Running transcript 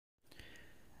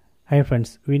Hi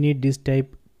friends, we need this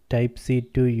type C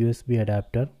to USB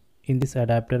adapter. In this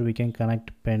adapter we can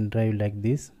connect pen drive like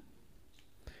this,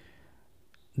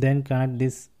 then connect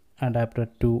this adapter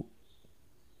to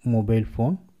mobile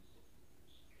phone.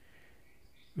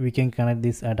 We can connect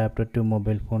this adapter to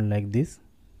mobile phone like this.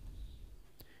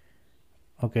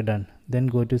 Okay, done. Then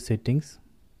go to settings,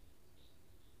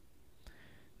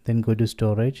 then go to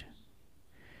storage.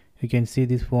 You can see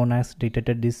this phone has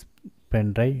detected this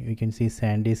pen drive. You can see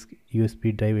SanDisk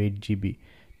USB drive 8 GB.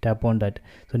 Tap on that.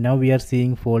 So now we are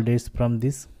seeing folders from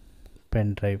this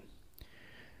pen drive.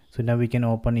 So now we can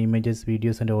open images,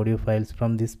 videos and audio files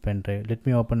from this pen drive. Let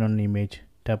me open an image.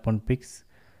 Tap on pics.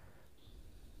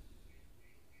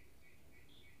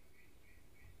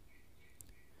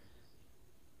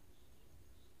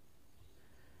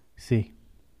 See.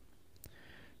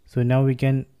 So now we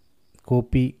can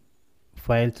copy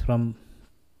files from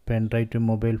pen drive to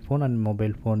mobile phone and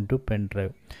mobile phone to pen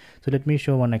drive. So let me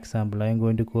show one example. I am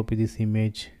going to copy this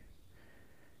image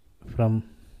from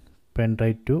pen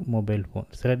drive to mobile phone.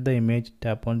 Select the image,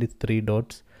 tap on these three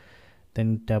dots,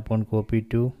 then tap on copy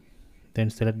to, then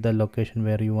select the location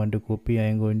where you want to copy. I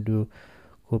am going to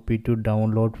copy to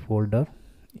download folder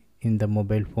in the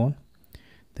mobile phone,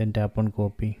 then tap on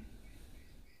copy.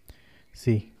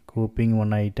 See, copying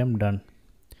one item done.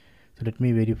 So let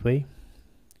me verify.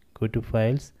 Go to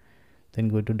files, then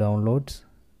go to downloads.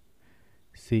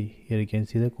 See, here you can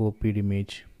see the copied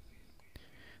image.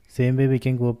 Same way we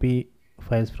can copy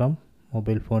files from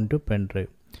mobile phone to pen drive.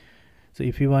 So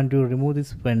if you want to remove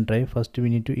this pen drive, first we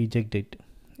need to eject it.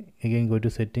 Again go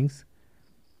to settings,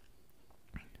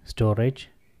 storage,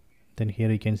 then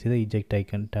here you can see the eject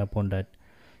icon. Tap on that.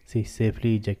 See,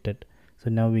 safely ejected.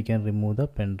 So now we can remove the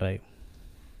pen drive.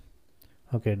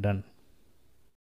 Okay, done.